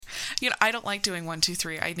I don't like doing 1, 2,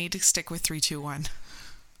 3. I need to stick with 3, 2, 1.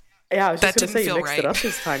 Yeah, I was just That going to say, didn't you feel mixed it right. up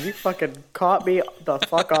this time. You fucking caught me the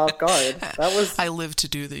fuck off guard. That was... I live to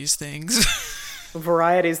do these things.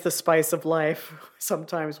 Variety's the spice of life.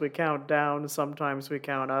 Sometimes we count down, sometimes we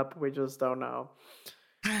count up. We just don't know.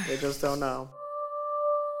 We just don't know.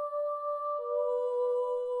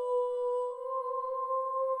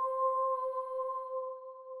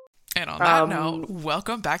 And on that note,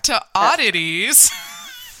 welcome back to Oddities.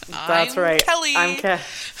 That's I'm right. Kelly.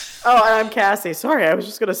 I'm Cassie. Sorry, I was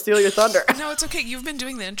just going to steal your thunder. No, it's okay. You've been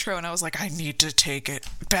doing the intro, and I was like, I need to take it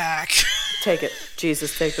back. Take it.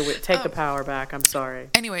 Jesus, take the power back. I'm sorry.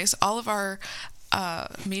 Anyways, all of our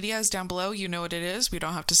media is down below. You know what it is. We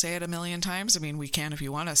don't have to say it a million times. I mean, we can if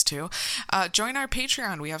you want us to. Join our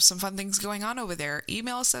Patreon. We have some fun things going on over there.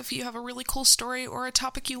 Email us if you have a really cool story or a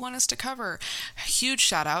topic you want us to cover. Huge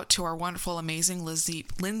shout out to our wonderful, amazing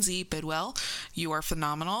Lindsay Bidwell. You are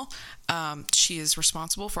phenomenal. She is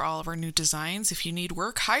responsible for all of our new designs. If you need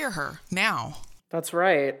work, hire her now. That's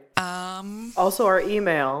right. Also our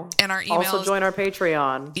email. And our email. Also join our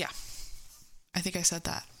Patreon. Yeah. I think I said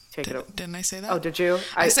that. Didn't I say that? Oh, did you?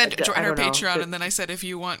 I said join our Patreon, and then I said if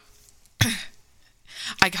you want...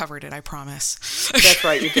 I covered it, I promise. That's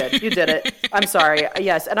right, you did. You did it. I'm sorry.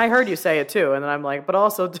 Yes, and I heard you say it too, and then I'm like, but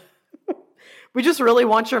also, we just really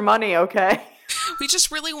want your money, okay? We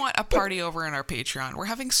just really want a party over in our Patreon. We're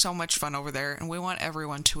having so much fun over there, and we want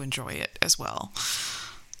everyone to enjoy it as well.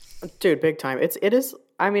 Dude, big time. It is,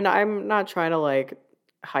 I mean, I'm not trying to, like,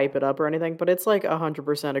 hype it up or anything, but it's, like,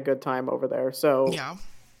 100% a good time over there, so... Yeah.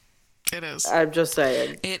 It is. I'm just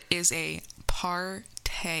saying. It is a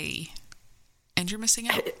party. And you're missing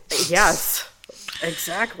out. Yes,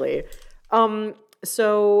 exactly.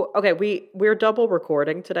 So, okay, we're double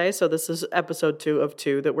recording today. So this is episode 2 of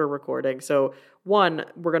 2 that we're recording. So 1,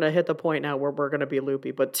 we're going to hit the point now where we're going to be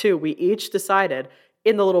loopy. But 2, we each decided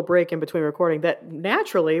in the little break in between recording that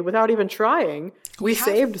naturally, without even trying, we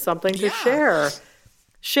saved something to share.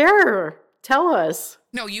 Share. Tell us.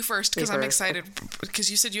 No, you first, because I'm excited,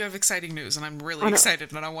 because you said you have exciting news, and I'm really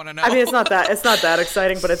excited, and I want to know. I mean, it's not that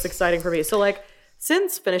exciting, but it's exciting for me. So, like,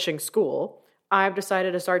 since finishing school, I've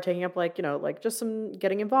decided to start taking up, like, like just some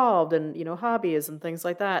getting involved and, hobbies and things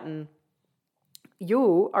like that. And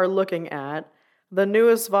you are looking at the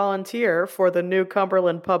newest volunteer for the New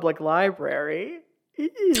Cumberland Public Library.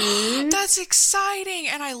 That's exciting,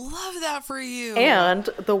 and I love that for you. And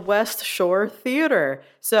the West Shore Theater.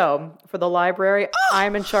 So, for the library,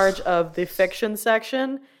 I'm in charge of the fiction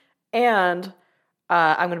section, and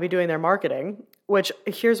I'm going to be doing their marketing, which,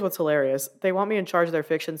 here's what's hilarious. They want me in charge of their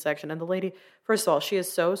fiction section, and the lady, first of all, she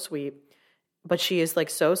is so sweet, but she is, like,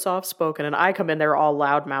 so soft-spoken, and I come in there all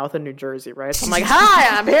loudmouth in New Jersey, right? So I'm like,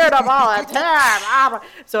 hi, I'm here to volunteer.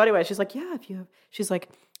 So anyway, she's like, yeah,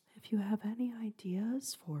 if you have any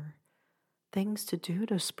ideas for things to do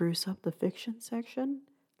to spruce up the fiction section,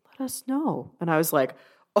 let us know. And I was like,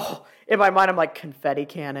 oh, in my mind, I'm like, confetti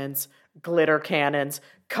cannons, glitter cannons,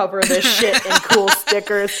 cover this shit in cool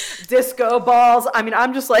stickers, disco balls. I mean,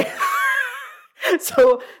 I'm just like,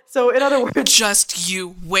 so in other words, just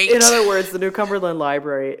you wait. In other words, the New Cumberland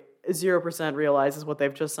Library 0% realizes what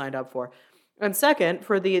they've just signed up for. And second,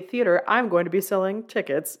 for the theater, I'm going to be selling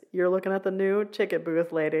tickets. You're looking at the new ticket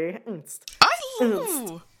booth, lady.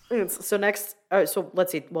 So next, so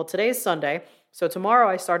let's see. Well, today's Sunday. So tomorrow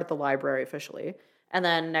I start at the library officially. And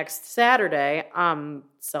then next Saturday, I'm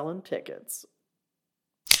selling tickets.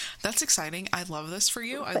 That's exciting. I love this for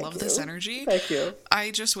you. I love this energy. Thank you.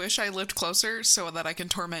 I just wish I lived closer so that I can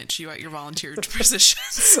torment you at your volunteer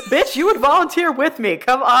positions. Bitch, you would volunteer with me.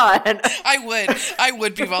 Come on. I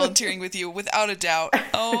would be volunteering with you without a doubt.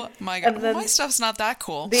 Oh my God. Well, my stuff's not that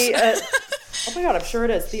cool. Oh my God, I'm sure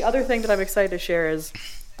it is. The other thing that I'm excited to share is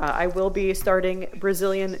I will be starting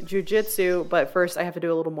Brazilian Jiu-Jitsu, but first I have to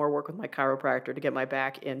do a little more work with my chiropractor to get my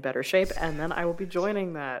back in better shape, and then I will be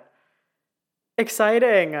joining that.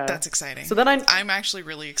 Exciting. That's exciting. So then I'm actually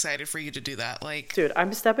really excited for you to do that. Like, dude,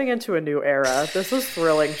 I'm stepping into a new era. This is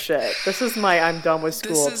thrilling shit. This is my I'm done with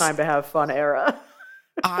school, time to have fun era.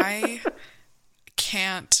 I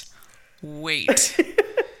can't wait.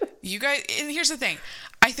 You guys, and here's the thing.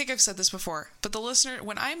 I think I've said this before, but the listener,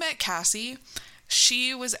 when I met Cassie,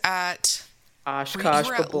 she was at Oshkosh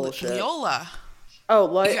for bullshit. Loyola. Oh,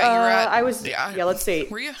 like I was. Yeah, let's see.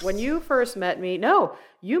 Were you? When you first met me? No,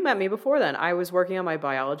 you met me before then. I was working on my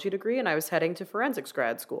biology degree, and I was heading to forensics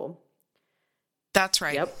grad school. That's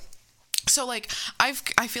right. Yep. So, like, I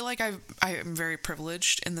feel like I am very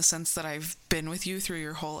privileged in the sense that I've been with you through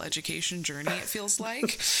your whole education journey. It feels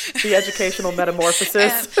like the educational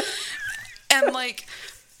metamorphosis, and like.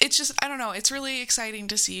 it's just, I don't know. It's really exciting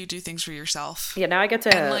to see you do things for yourself. Yeah, now I get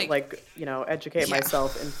to And, educate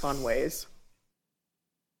myself in fun ways.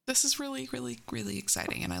 This is really, really, really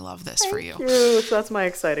exciting, and I love this for you. Thank you. So that's my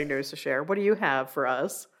exciting news to share. What do you have for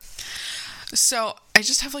us? So I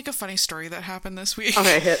just have like a funny story that happened this week.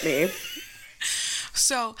 Okay, hit me.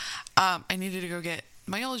 So I needed to go get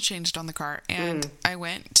my oil changed on the car, and I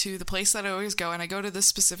went to the place that I always go, and I go to this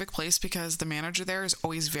specific place because the manager there is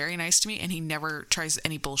always very nice to me, and he never tries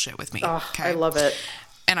any bullshit with me. Oh, I love it.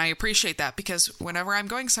 And I appreciate that because whenever I'm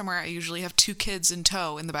going somewhere, I usually have 2 kids in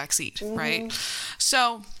tow in the back seat, right?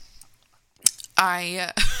 So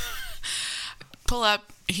I pull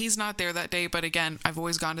up. He's not there that day, but again, I've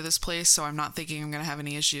always gone to this place, so I'm not thinking I'm going to have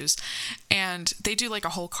any issues. And they do like a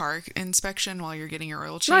whole car inspection while you're getting your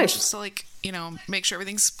oil changed. Nice. So like, make sure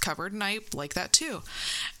everything's covered, and I like that too.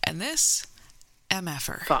 And this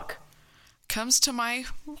MFer comes to my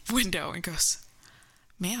window and goes,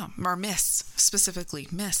 "Ma'am," or "Miss," specifically,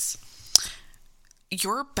 "Miss,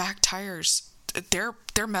 your back tires, they're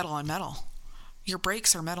metal on metal. Your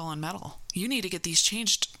brakes are metal on metal. You need to get these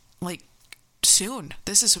changed like soon.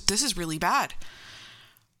 This is really bad."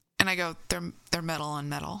 And I go, they're metal on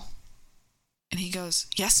metal. And he goes,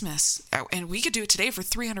 "Yes, miss. And we could do it today for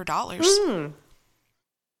 $300.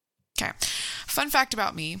 Okay. Fun fact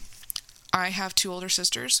about me. I have 2 older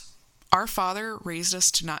sisters. Our father raised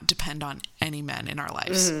us to not depend on any men in our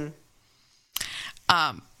lives.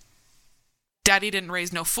 Daddy didn't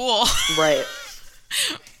raise no fool. Right.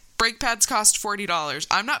 Brake pads cost $40.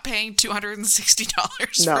 I'm not paying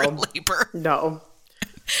 $260 for labor. No.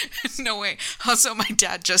 No way. Also, my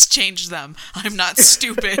dad just changed them. I'm not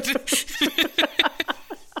stupid.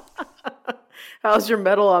 How's your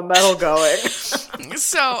metal on metal going?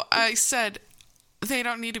 So I said, "They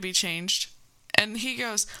don't need to be changed." And he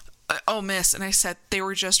goes, "Oh, miss." And I said, "They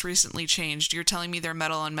were just recently changed. You're telling me they're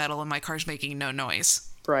metal on metal and my car's making no noise."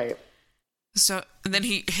 Right. So and then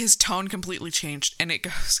his tone completely changed, and it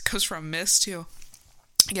goes from "miss" to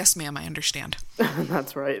 "Yes, ma'am, I understand."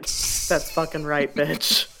 That's right. That's fucking right,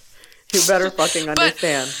 bitch. You better fucking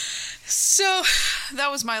understand. So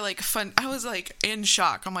that was my fun. I was in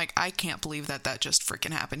shock. I'm like, I can't believe that just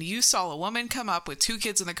freaking happened. You saw a woman come up with 2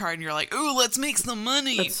 kids in the car, and you're like, "Ooh, let's make some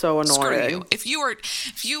money." That's so annoying. Screw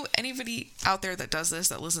you. Anybody out there that does this,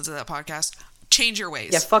 that listens to that podcast, change your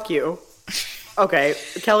ways. Yeah, fuck you. Okay,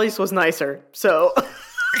 Kelly's was nicer, so.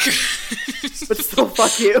 But still,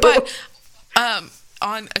 fuck you. But,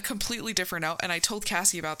 on a completely different note, and I told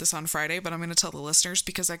Cassie about this on Friday, but I'm going to tell the listeners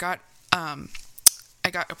because I got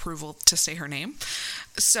approval to say her name.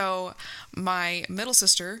 So my middle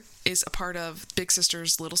sister is a part of Big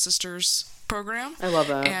Sisters, Little Sisters program. I love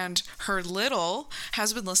that. And her little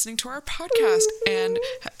has been listening to our podcast and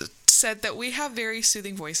said that we have very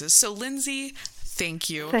soothing voices. So Lindsay, thank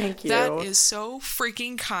you. Thank you. That is so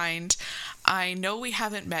freaking kind. I know we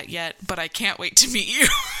haven't met yet, but I can't wait to meet you.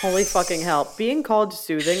 Holy fucking hell. Being called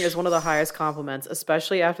soothing is one of the highest compliments,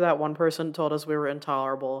 especially after that one person told us we were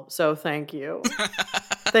intolerable. So thank you.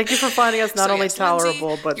 Thank you for finding us not only tolerable,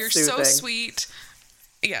 Lindsay, but you're soothing. You're so sweet.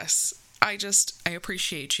 Yes. I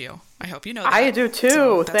appreciate you. I hope you know that. I do too.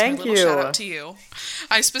 So that's Thank my you. little shout out to you.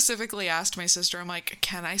 I specifically asked my sister, I'm like,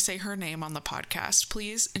 "Can I say her name on the podcast,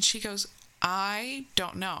 please?" And she goes, "I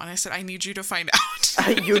don't know." And I said, "I need you to find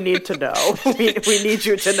out." You need to know. We need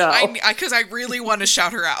you to know. Because I really want to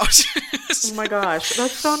shout her out. Oh my gosh.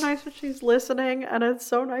 That's so nice that she's listening. And it's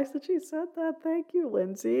so nice that she said that. Thank you,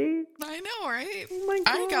 Lindsay. I know, right? Oh my God.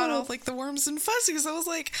 I got all the warms and fuzzies. I was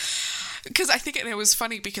like, because I think it was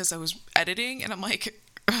funny because I was editing and I'm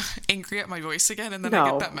angry at my voice again. And then I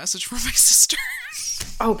get that message from my sister.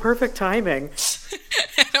 Oh, perfect timing.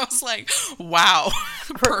 And I was like, wow,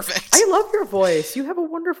 perfect. I love your voice. You have a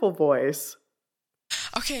wonderful voice.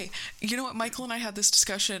 Okay, you know what? Michael and I had this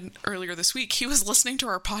discussion earlier this week. He was listening to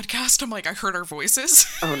our podcast. I'm like, I heard our voices.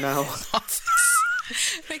 Oh, no.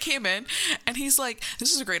 They came in, and he's like,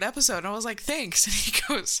 "This is a great episode." And I was like, "Thanks." And he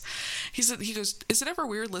goes, "Is it ever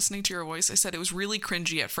weird listening to your voice?" I said, "It was really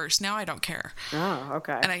cringy at first. Now I don't care." Oh,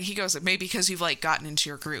 okay. And he goes, "Maybe because you've gotten into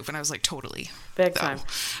your groove." And I was like, "Totally." Big time.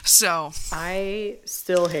 So I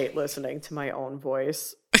still hate listening to my own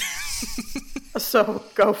voice. So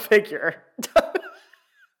go figure.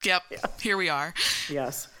 Yep. Yeah. Here we are.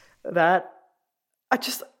 Yes. Wow,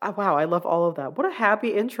 I love all of that. What a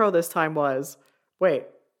happy intro this time was. Wait.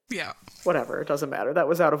 Yeah. Whatever. It doesn't matter. That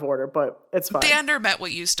was out of order, but it's fine. They undermet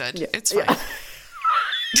what you stood. Yeah. It's fine. Yeah.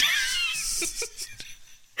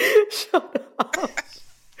 Shut up.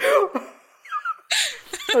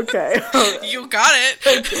 Okay. You got it.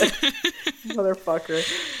 Okay. Motherfucker.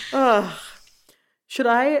 Should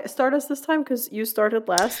I start us this time? Because you started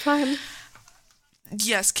last time.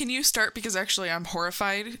 Yes, can you start? Because actually I'm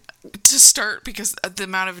horrified to start because the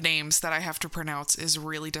amount of names that I have to pronounce is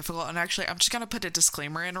really difficult. And actually, I'm just going to put a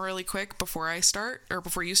disclaimer in really quick before I start, or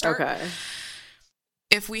before you start. Okay.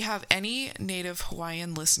 If we have any native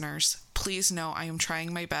Hawaiian listeners, please know I am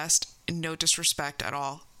trying my best. No disrespect at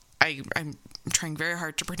all. I'm trying very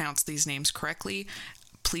hard to pronounce these names correctly.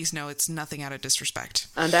 Please know it's nothing out of disrespect.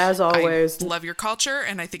 And as always... I love your culture,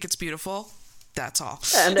 and I think it's beautiful. That's all.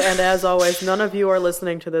 And as always, none of you are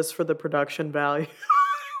listening to this for the production value.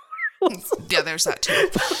 Yeah, there's that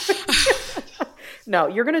too. No,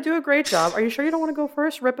 you're going to do a great job. Are you sure you don't want to go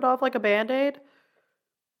first? Rip it off like a Band-Aid?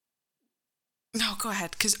 No, go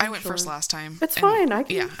ahead, because I went first last time. It's fine. I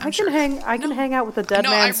can hang out with the dead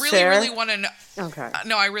man's chair. No, I really want to know. Okay.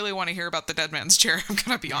 No, I really want to hear about the dead man's chair. I'm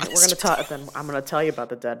gonna be honest. I'm gonna tell you about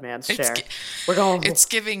the dead man's chair. It's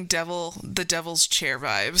giving the devil's chair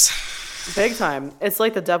vibes. Big time. It's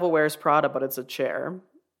like the Devil Wears Prada, but it's a chair.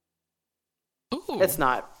 Ooh, it's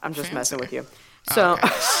not. I'm just messing with you. So, okay.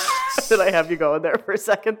 Did I have you going there for a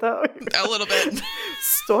second though? A little bit.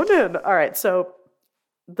 Stunning. All right. So,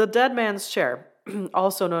 the dead man's chair,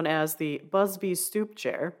 also known as the Busby Stoop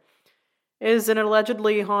chair, is an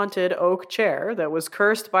allegedly haunted oak chair that was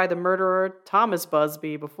cursed by the murderer Thomas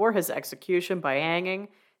Busby before his execution by hanging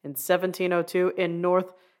in 1702 in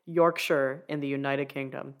North Yorkshire in the United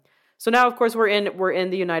Kingdom. So now, of course, we're in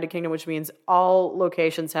the United Kingdom, which means all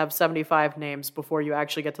locations have 75 names before you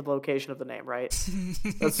actually get to the location of the name, right?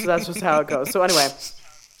 That's just how it goes. So anyway,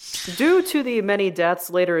 due to the many deaths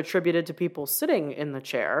later attributed to people sitting in the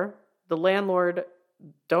chair, the landlord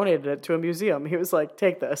donated it to a museum. He was like,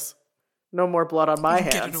 take this. No more blood on my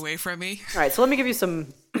hands. Get it away from me. All right, so let me give you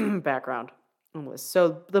some background on this.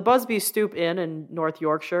 So the Busby Stoop Inn in North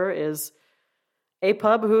Yorkshire is a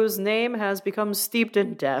pub whose name has become steeped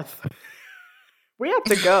in death. We have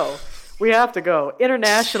to go.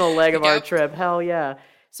 International leg of our trip. Hell yeah.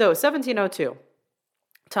 So 1702,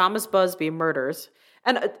 Thomas Busby murders.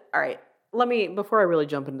 And all right, before I really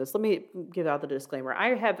jump into this, let me give out the disclaimer.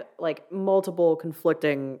 I have like multiple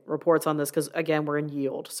conflicting reports on this because, again, we're in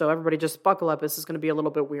yield. So everybody just buckle up. This is going to be a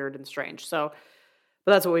little bit weird and strange. But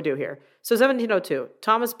that's what we do here. So 1702,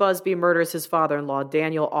 Thomas Busby murders his father-in-law,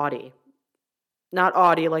 Daniel Auty. Not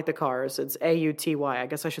Audi like the cars. It's Auty. I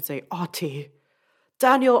guess I should say Auty.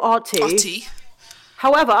 Daniel Auty.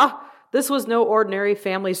 However, this was no ordinary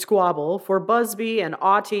family squabble, for Busby and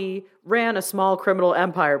Auty ran a small criminal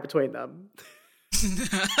empire between them.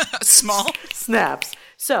 Small? Snaps.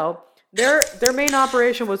 So, their main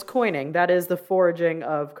operation was coining, that is the forging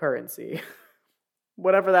of currency.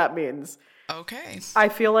 Whatever that means. Okay. I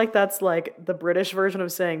feel like that's like the British version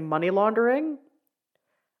of saying money laundering.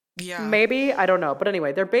 Yeah. Maybe, I don't know. But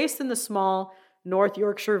anyway, they're based in the small North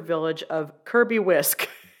Yorkshire village of Kirby Wisk.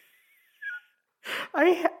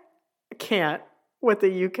 I can't with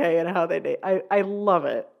the UK and how they date. I love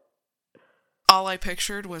it. All I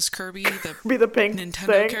pictured was Kirby the pink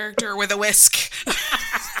Nintendo character with a whisk.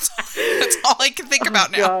 That's all I can think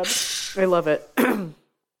about now. God. I love it.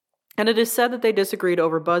 And it is said that they disagreed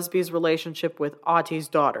over Busby's relationship with Auty's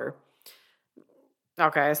daughter.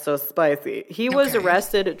 Okay, so spicy. He was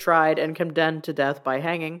arrested, tried, and condemned to death by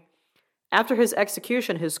hanging. After his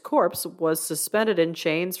execution, his corpse was suspended in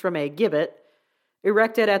chains from a gibbet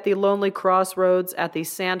erected at the lonely crossroads at the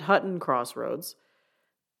Sandhutton Crossroads.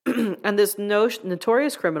 And this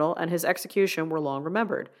notorious criminal and his execution were long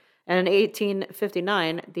remembered. And in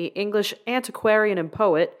 1859, the English antiquarian and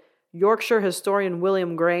poet, Yorkshire historian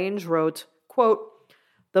William Grange, wrote, quote,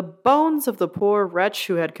 "The bones of the poor wretch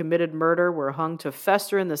who had committed murder were hung to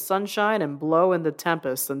fester in the sunshine and blow in the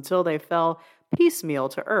tempest until they fell piecemeal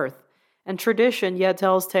to earth. And tradition yet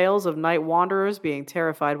tells tales of night wanderers being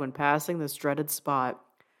terrified when passing this dreaded spot."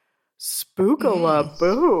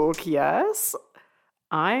 Spookalabook, yes?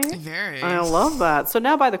 I love that. So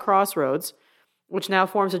now by the crossroads, which now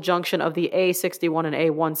forms a junction of the A61 and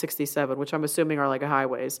A167, which I'm assuming are like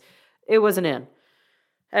highways, it was an inn.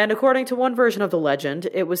 And according to one version of the legend,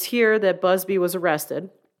 it was here that Busby was arrested.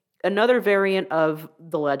 Another variant of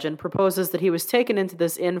the legend proposes that he was taken into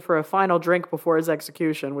this inn for a final drink before his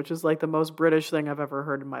execution, which is like the most British thing I've ever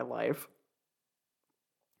heard in my life.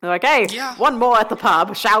 They're like, hey, one more at the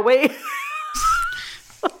pub, shall we?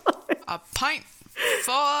 A pint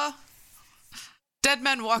for dead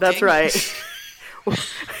men walking. That's right.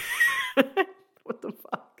 What the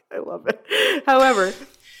fuck? I love it. However,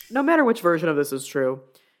 no matter which version of this is true,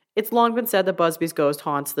 it's long been said that Busby's ghost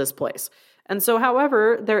haunts this place. And so,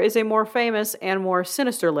 however, there is a more famous and more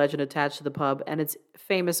sinister legend attached to the pub and its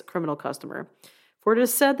famous criminal customer. For it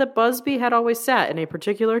is said that Busby had always sat in a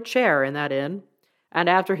particular chair in that inn, and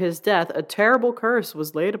after his death a terrible curse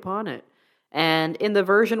was laid upon it. And in the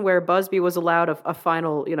version where Busby was allowed a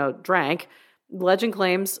final, drank, legend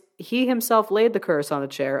claims he himself laid the curse on the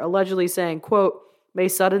chair, allegedly saying, quote, "May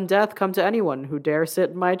sudden death come to anyone who dare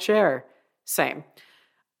sit in my chair." Same.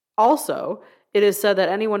 Also, it is said that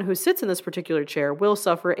anyone who sits in this particular chair will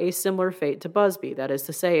suffer a similar fate to Busby. That is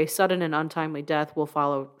to say, a sudden and untimely death will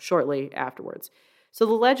follow shortly afterwards. So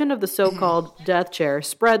the legend of the so-called death chair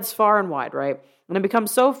spreads far and wide, right? And it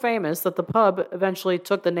becomes so famous that the pub eventually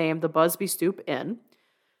took the name the Busby Stoop Inn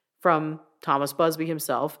from Thomas Busby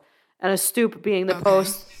himself, and a stoop being the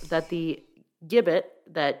post that the gibbet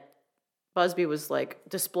that Busby was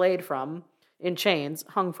displayed from in chains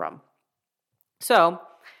hung from. So,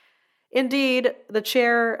 indeed, the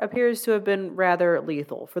chair appears to have been rather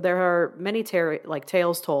lethal, for there are many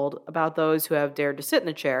tales told about those who have dared to sit in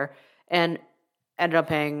the chair and ended up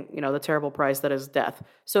paying, the terrible price that is death.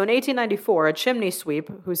 So in 1894, a chimney sweep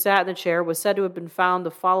who sat in the chair was said to have been found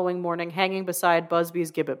the following morning hanging beside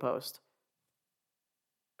Busby's gibbet post.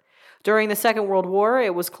 During the Second World War,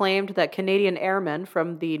 it was claimed that Canadian airmen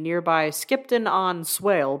from the nearby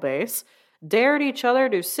Skipton-on-Swale base dared each other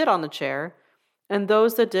to sit on the chair, and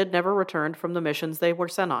those that did never returned from the missions they were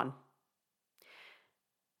sent on.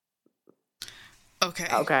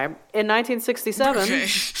 Okay. In 1967,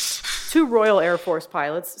 two Royal Air Force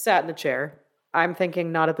pilots sat in the chair. I'm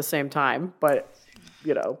thinking not at the same time, but,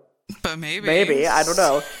 But maybe. Maybe, I don't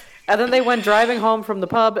know. And then they went driving home from the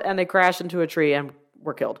pub, and they crashed into a tree and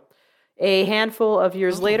were killed. A handful of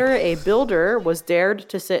years later, a builder was dared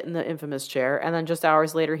to sit in the infamous chair, and then just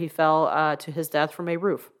hours later, he fell to his death from a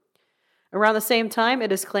roof. Around the same time,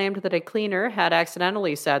 it is claimed that a cleaner had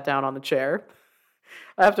accidentally sat down on the chair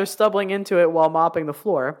after stumbling into it while mopping the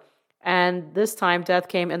floor, and this time death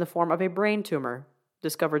came in the form of a brain tumor,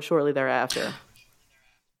 discovered shortly thereafter.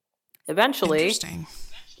 Eventually,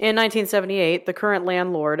 in 1978, the current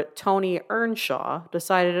landlord, Tony Earnshaw,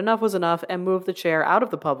 decided enough was enough and moved the chair out of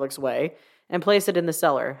the public's way and placed it in the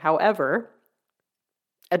cellar. However,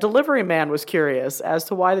 a delivery man was curious as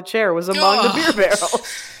to why the chair was among the beer barrels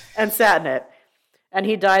and sat in it. And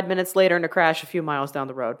he died minutes later in a crash a few miles down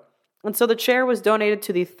the road. And so the chair was donated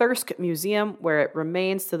to the Thirsk Museum, where it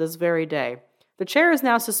remains to this very day. The chair is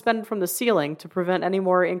now suspended from the ceiling to prevent any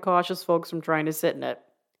more incautious folks from trying to sit in it.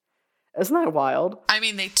 Isn't that wild? I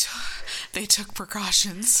mean, they took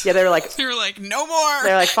precautions. Yeah, they were like, no more.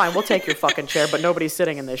 They're like, fine, we'll take your fucking chair, but nobody's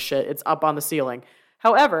sitting in this shit. It's up on the ceiling.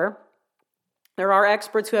 However, there are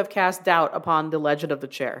experts who have cast doubt upon the legend of the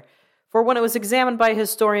chair. For when it was examined by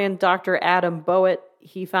historian Dr. Adam Bowitt,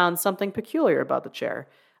 he found something peculiar about the chair.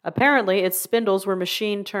 Apparently, its spindles were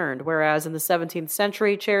machine-turned, whereas in the 17th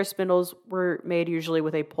century, chair spindles were made usually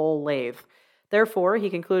with a pole lathe. Therefore, he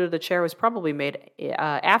concluded the chair was probably made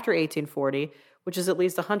after 1840, which is at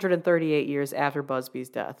least 138 years after Busby's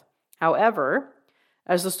death. However,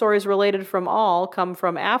 as the stories related from all come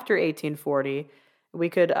from after 1840, we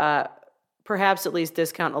could perhaps at least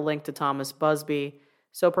discount a link to Thomas Busby,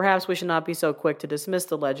 so perhaps we should not be so quick to dismiss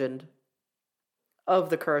the legend of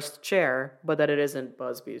the cursed chair, but that it isn't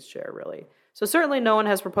Busby's chair, really. So certainly no one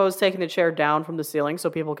has proposed taking the chair down from the ceiling so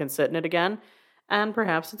people can sit in it again, and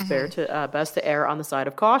perhaps it's fair to best to err on the side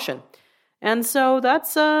of caution. And so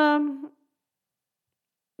that's the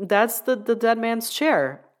dead man's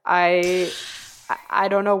chair. I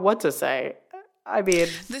don't know what to say. I mean,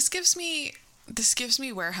 this gives me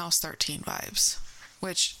Warehouse 13 vibes,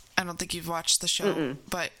 which I don't think you've watched the show,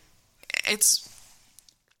 but it's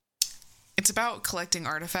about collecting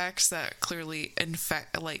artifacts that clearly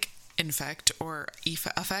infect or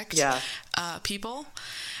affect people,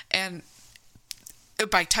 and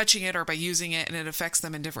by touching it or by using it, and it affects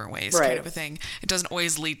them in different ways, kind of a thing. It doesn't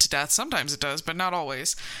always lead to death. Sometimes it does, but not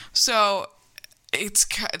always. So it's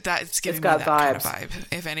giving me that kind of vibe.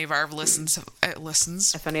 If any of our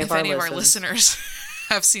if any of our listeners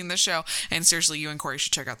have seen the show, and seriously, you and Corey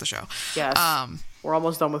should check out the show. Yes, we're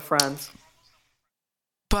almost done with Friends.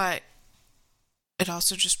 But it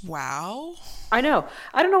also just I know.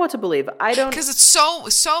 I don't know what to believe. Because it's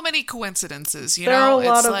so many coincidences. There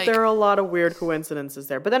are a lot of weird coincidences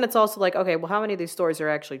there. But then it's also like, okay, well, how many of these stories are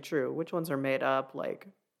actually true? Which ones are made up?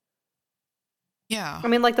 Yeah. I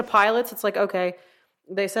mean, the pilots, it's like, okay,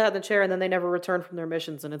 they sat in the chair and then they never returned from their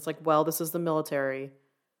missions, and it's like, well, this is the military,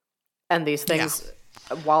 and these things,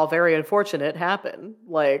 while very unfortunate, happen.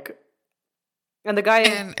 And the guy,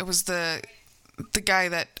 and it was the guy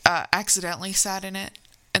that accidentally sat in it,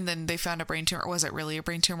 and then they found a brain tumor. Was it really a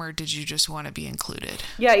brain tumor, or did you just want to be included?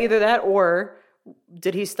 Yeah, either that, or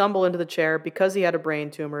Did he stumble into the chair because he had a brain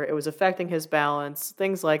tumor? It was affecting his balance,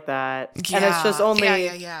 things like that. And it's just only,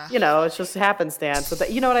 it's just happenstance. So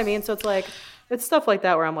that, you know what I mean? So it's like, it's stuff like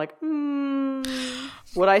that where I'm like,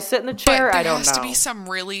 would I sit in the chair? I don't know. There has to be some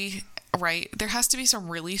really... Right. There has to be some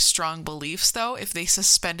really strong beliefs, though, if they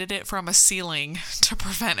suspended it from a ceiling to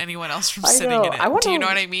prevent anyone else from sitting in it. Do you know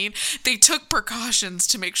what I mean? They took precautions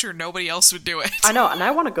to make sure nobody else would do it. I know. And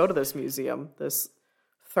I want to go to this museum, this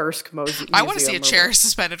Thirsk Museum. I want to see a chair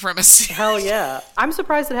suspended from a ceiling. Hell yeah. I'm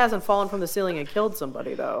surprised it hasn't fallen from the ceiling and killed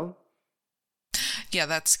somebody, though. Yeah,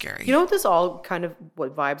 that's scary. You know what this all kind of,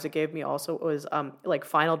 what vibes it gave me also was like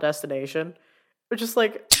Final Destination. Which is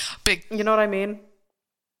like, big. You know what I mean?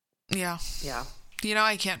 Yeah. Yeah. You know,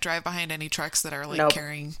 I can't drive behind any trucks that are like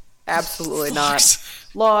carrying. Absolutely not.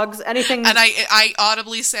 Logs, anything. And I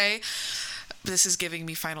audibly say, this is giving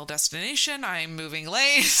me Final Destination. I'm moving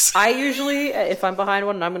lanes. I usually, if I'm behind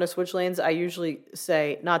one and I'm going to switch lanes, I usually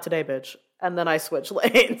say, not today, bitch. And then I switch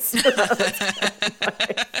lanes.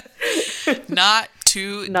 Not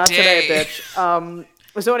today. Not today, bitch.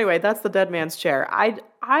 So anyway, that's the dead man's chair.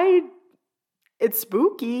 It's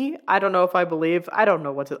spooky. I don't know if I believe. I don't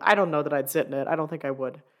know that I'd sit in it. I don't think I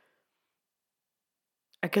would.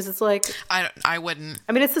 Because it's like... I wouldn't.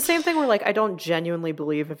 I mean, it's the same thing where, like, I don't genuinely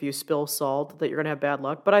believe if you spill salt that you're going to have bad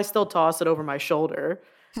luck, but I still toss it over my shoulder.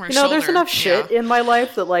 There's enough shit in my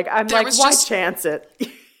life that, like, why chance it?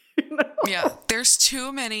 Yeah, there's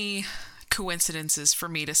too many coincidences for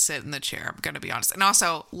me to sit in the chair, I'm going to be honest. And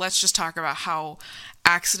also, let's just talk about how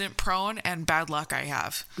accident prone and bad luck I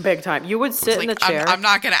have. Big time. You would sit in the chair. I'm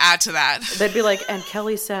not going to add to that. They'd be like, and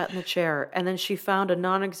Kelly sat in the chair, and then she found a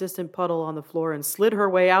non-existent puddle on the floor and slid her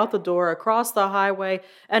way out the door, across the highway,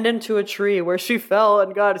 and into a tree where she fell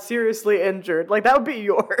and got seriously injured. Like, that would be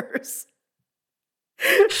yours.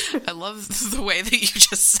 I love the way that you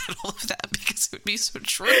just said all of that because it would be so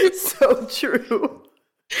true. So true.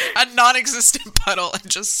 A non-existent puddle and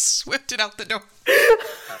just swept it out the door.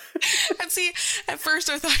 And see, at first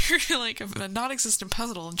I thought you were like a non-existent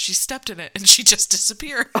puddle and she stepped in it and she just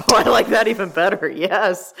disappeared. Oh, I like that even better.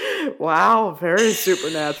 Yes. Wow. Very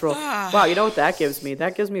supernatural. Wow. You know what that gives me?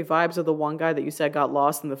 That gives me vibes of the one guy that you said got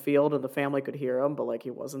lost in the field and the family could hear him, but like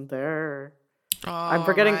he wasn't there. Oh, I'm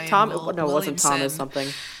forgetting Ryan Tom. No, it Williamson. wasn't Thomas something.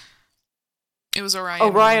 It was Orion. Oh,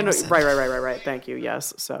 Ryan. Right. Thank you.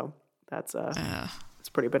 Yes. So that's it's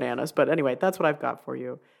pretty bananas. But anyway, that's what I've got for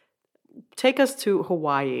you. Take us to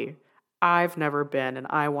Hawaii. I've never been and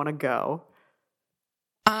I want to go.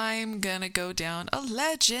 I'm going to go down a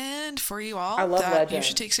legend for you all. I love legends. You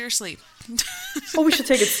should take seriously. Oh, we should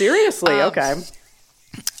take it seriously. Okay.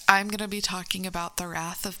 I'm going to be talking about the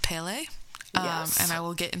Wrath of Pele. Yes. And I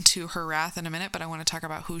will get into her wrath in a minute, but I want to talk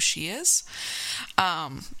about who she is.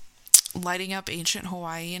 Lighting up ancient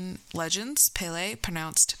Hawaiian legends, Pele,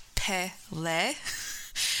 pronounced Pele.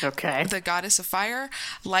 Okay. The goddess of fire,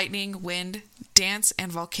 lightning, wind, dance,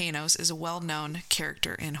 and volcanoes, is a well-known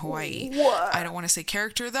character in Hawaii. What? I don't want to say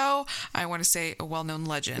character, though. I want to say a well-known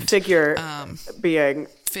legend. Figure.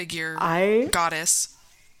 Goddess.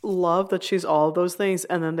 Love that she's all of those things,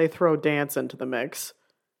 and then they throw dance into the mix.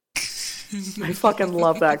 I fucking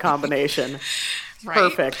love that combination. Right?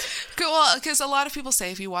 Perfect. Well, because a lot of people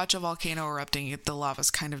say if you watch a volcano erupting, the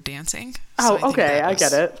lava's kind of dancing. So okay. I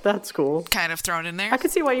get it. That's cool. Kind of thrown in there. I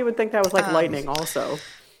could see why you would think that was like lightning also.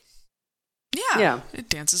 Yeah. It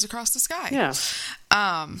dances across the sky. Yeah.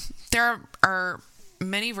 There are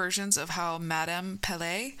many versions of how Madame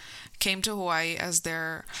Pele came to Hawaii, as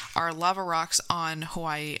there are lava rocks on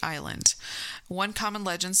Hawaii Island. One common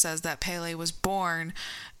legend says that Pele was born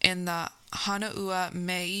in the Hanaua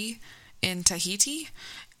Mei in Tahiti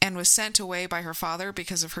and was sent away by her father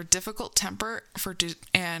because of her difficult temper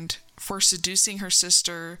and for seducing her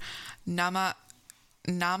sister Nama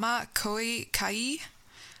Koi Kai's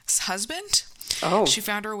husband. Oh. She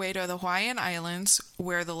found her way to the Hawaiian Islands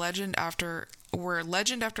where legend after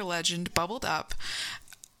legend bubbled up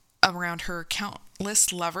around her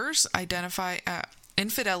countless lovers, identify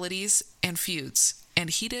infidelities and feuds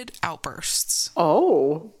and heated outbursts.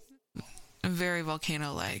 Oh. Very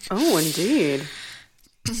volcano-like. Oh, indeed.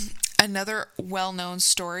 Another well-known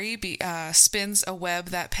story spins a web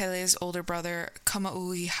that Pele's older brother,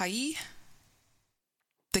 Kamauihai,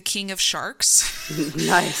 the king of sharks.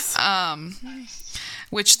 Nice.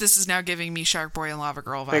 Which this is now giving me Shark Boy and Lava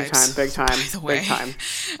Girl vibes. Big time. By the way. Big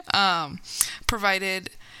time. Provided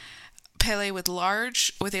Pele with a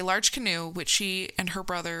large canoe, which she and her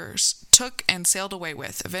brothers took and sailed away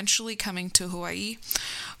with, eventually coming to Hawaii.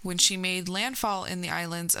 When she made landfall in the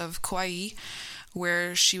islands of Kauai,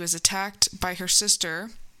 where she was attacked by her sister,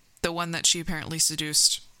 the one that she apparently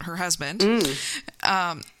seduced her husband,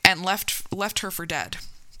 and left her for dead.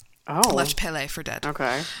 Oh. Left Pele for dead.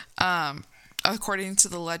 Okay. According to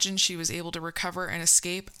the legend, she was able to recover and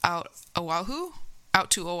escape out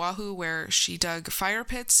to Oahu, where she dug fire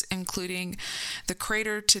pits, including the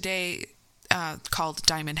crater today called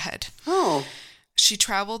Diamond Head. Oh. She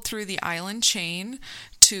traveled through the island chain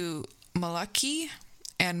to Molokai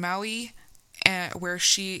and Maui, where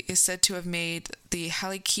she is said to have made the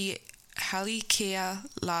Halikeala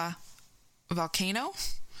volcano.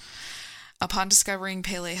 Upon discovering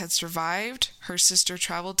Pele had survived, her sister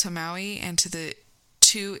traveled to Maui, and the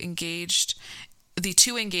two engaged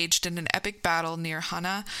in an epic battle near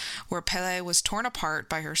Hana, where Pele was torn apart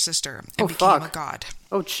by her sister and became a god.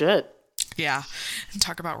 Oh, shit. Yeah. And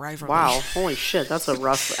talk about rivalry. Wow. Holy shit. That's a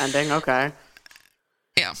rough ending. Okay.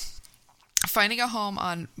 Yeah. Finding a home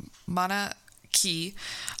on Mauna Kea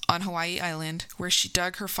on Hawaii Island, where she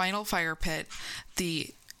dug her final fire pit,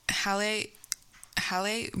 the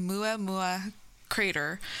Halemuemua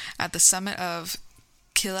crater at the summit of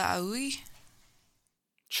Kilauea.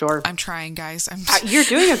 Sure. I'm trying, guys. You're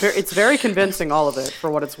doing it. It's very convincing, all of it, for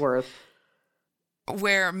what it's worth.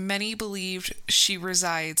 Where many believed she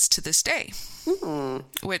resides to this day.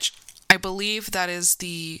 Which I believe that is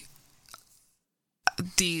the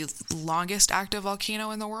longest active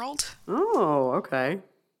volcano in the world. Oh, okay.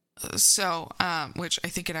 So, which I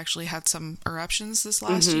think it actually had some eruptions this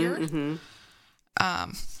last year. Mm-hmm.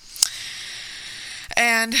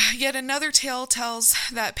 And yet another tale tells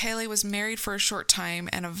that Pele was married for a short time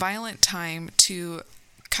and a violent time to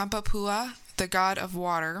Kapapua, the god of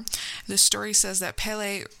water. The story says that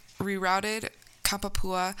Pele rerouted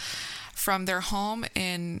Kapapua from their home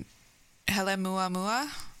in Halemuemua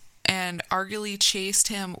and arguably chased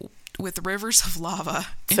him with rivers of lava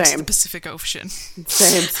into the Pacific Ocean.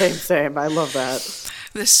 Same. I love that.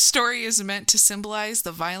 This story is meant to symbolize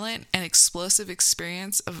the violent and explosive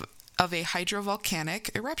experience of a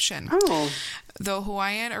hydrovolcanic eruption. Oh. Though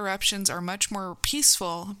Hawaiian eruptions are much more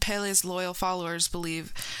peaceful, Pele's loyal followers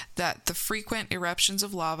believe that the frequent eruptions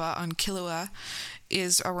of lava on Kilauea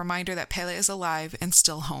is a reminder that Pele is alive and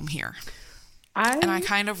still home here. And I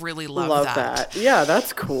kind of really love that. Yeah,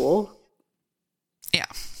 that's cool. Yeah.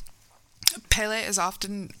 Pele is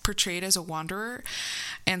often portrayed as a wanderer,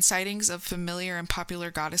 and sightings of familiar and popular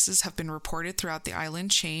goddesses have been reported throughout the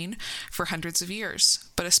island chain for hundreds of years,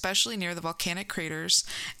 but especially near the volcanic craters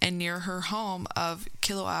and near her home of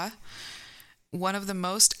Kilauea, one of the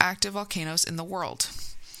most active volcanoes in the world.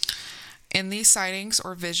 In these sightings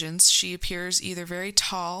or visions, she appears either very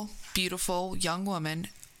tall, beautiful young woman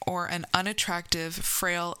or an unattractive,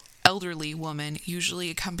 frail, elderly woman, usually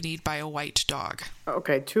accompanied by a white dog.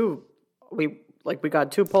 Okay, we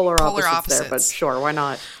got two polar opposites there, but sure, why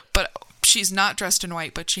not? But she's not dressed in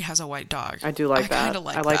white, but she has a white dog. I do like that.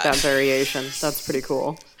 I like that variation. That's pretty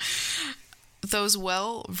cool. Those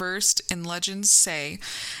well-versed in legends say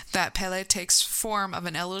that Pele takes form of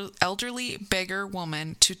an elderly beggar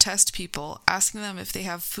woman to test people, asking them if they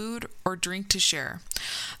have food or drink to share.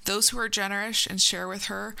 Those who are generous and share with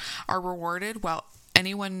her are rewarded, while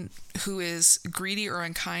anyone who is greedy or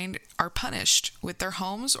unkind are punished with their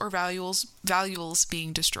homes or valuables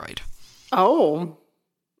being destroyed. Oh,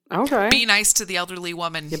 okay. Be nice to the elderly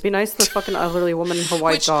woman. Yeah, be nice to the fucking elderly woman and her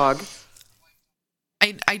white dog.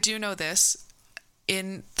 I do know this.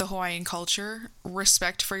 In the Hawaiian culture,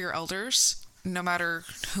 respect for your elders, no matter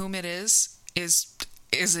whom it is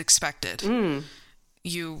expected.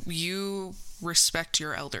 You respect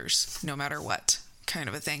your elders, no matter what, kind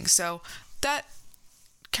of a thing. So that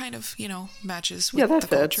kind of, matches with the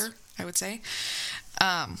culture, I would say.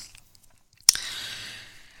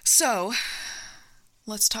 So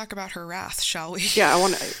let's talk about her wrath, shall we? Yeah,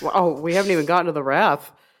 we haven't even gotten to the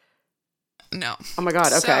wrath. No. Oh my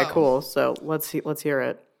god, okay, cool. So let's hear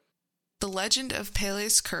it. The legend of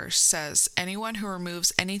Pele's curse says anyone who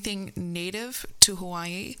removes anything native to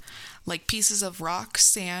Hawaii, like pieces of rock,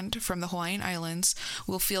 sand from the Hawaiian Islands,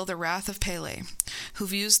 will feel the wrath of Pele, who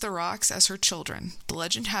views the rocks as her children. The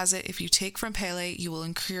legend has it, if you take from Pele, you will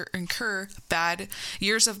incur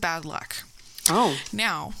years of bad luck. Oh.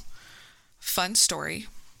 Now, fun story.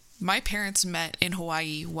 My parents met in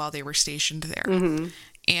Hawaii while they were stationed there. Mm-hmm.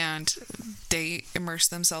 And they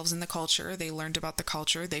immersed themselves in the culture. They learned about the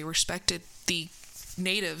culture. They respected the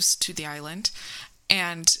natives to the island.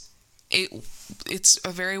 And it's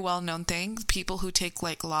a very well-known thing. People who take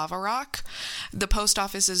lava rock, the post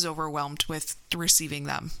office is overwhelmed with receiving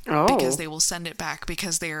them. Oh. Because they will send it back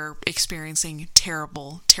because they're experiencing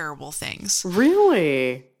terrible, terrible things.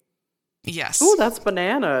 Really? Yes. Oh, that's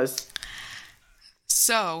bananas.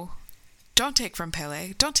 So, don't take from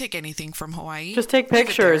Pele. Don't take anything from Hawaii. Just take Leave it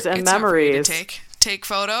pictures there. and It's not for you to memories. take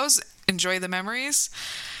photos. Enjoy the memories.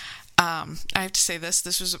 I have to say this.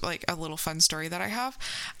 This was like a little fun story that I have.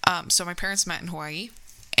 So my parents met in Hawaii,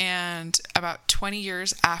 and about 20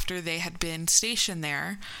 years after they had been stationed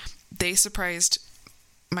there, they surprised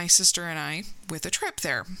my sister and I with a trip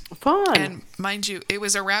there. Fun. And mind you, it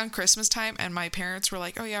was around Christmas time, and my parents were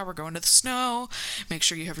like, oh yeah, we're going to the snow. Make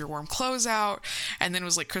sure you have your warm clothes out. And then it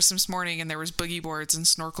was like Christmas morning, and there was boogie boards and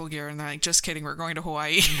snorkel gear, and they're like, just kidding, we're going to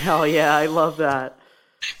Hawaii. Hell yeah, I love that.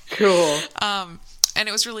 Cool. And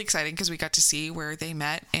it was really exciting because we got to see where they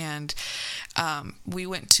met, and we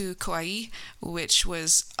went to Kauai, which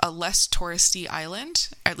was a less touristy island.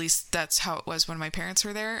 At least that's how it was when my parents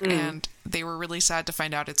were there, and they were really sad to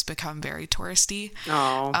find out it's become very touristy.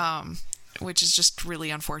 Oh. Which is just really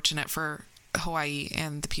unfortunate for Hawaii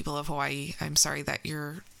and the people of Hawaii. I'm sorry that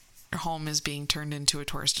your home is being turned into a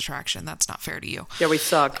tourist attraction. That's not fair to you. Yeah, we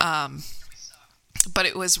suck. But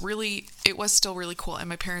it was still really cool. And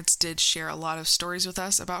my parents did share a lot of stories with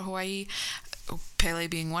us about Hawaii, Pele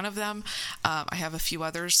being one of them. I have a few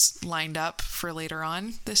others lined up for later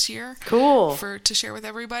on this year. Cool. To share with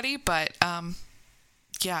everybody. But,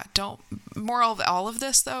 yeah, moral of all of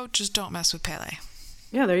this though, just don't mess with Pele.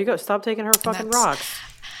 Yeah, there you go. Stop taking her fucking rocks.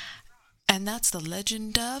 And that's the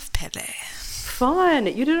legend of Pele. Fun.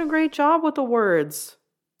 You did a great job with the words.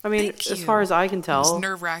 I mean, as far as I can tell. It was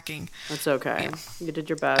nerve-wracking. That's okay. Yeah. You did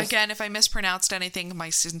your best. Again, if I mispronounced anything, my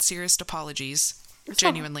sincerest apologies.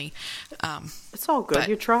 Genuinely. It's all good.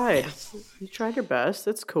 You tried. Yeah. You tried your best.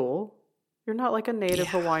 It's cool. You're not like a native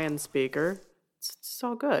Hawaiian speaker. It's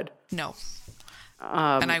all good. No.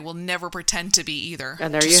 And I will never pretend to be either.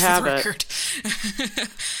 And there you have it.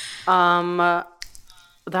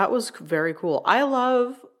 That was very cool. I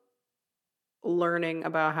love learning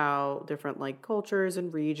about how different like cultures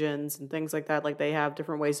and regions and things like that, like they have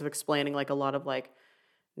different ways of explaining like a lot of like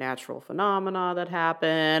natural phenomena that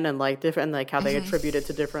happen, and like different, and like how they attribute it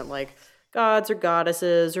to different like gods or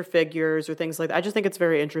goddesses or figures or things like that. I just think it's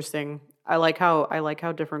very interesting. I like how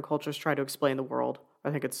different cultures try to explain the world.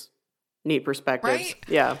 I think it's neat perspectives. Right?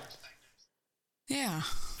 Yeah. Yeah.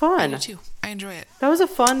 Fun. I do too. I enjoy it. That was a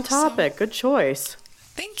fun topic. Good choice.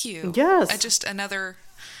 Thank you. Yes. Just another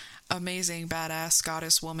amazing badass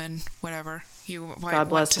goddess woman, whatever you might God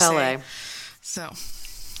bless Pele. Say. So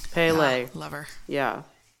Pele. Love her. Yeah.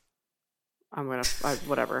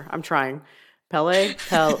 Whatever. I'm trying. Pele.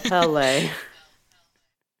 Pele.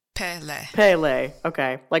 Pele.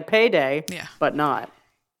 Okay. Like payday. Yeah. But not.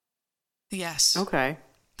 Yes. Okay.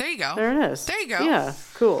 There you go. There it is. There you go. Yeah.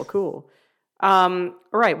 Cool. All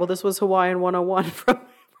right. Well, this was Hawaiian 101 from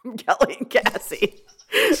Kelly and Cassie.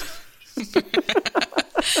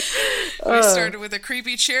 We started with a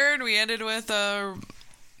creepy chair and we ended with a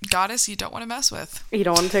goddess you don't want to mess with. You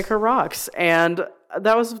don't want to take her rocks. And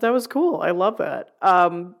that was cool. I love that.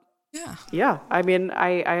 Yeah. I mean,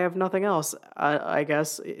 I have nothing else. I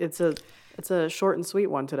guess it's a short and sweet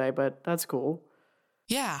one today, but that's cool.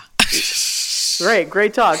 Yeah.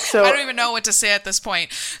 Great talk. So I don't even know what to say at this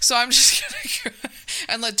point. So I'm just gonna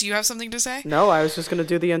and do you have something to say? No, I was just gonna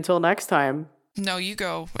do the until next time. No, you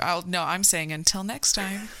go. I'm saying until next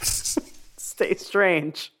time. Stay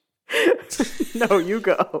strange. No, you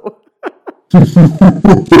go.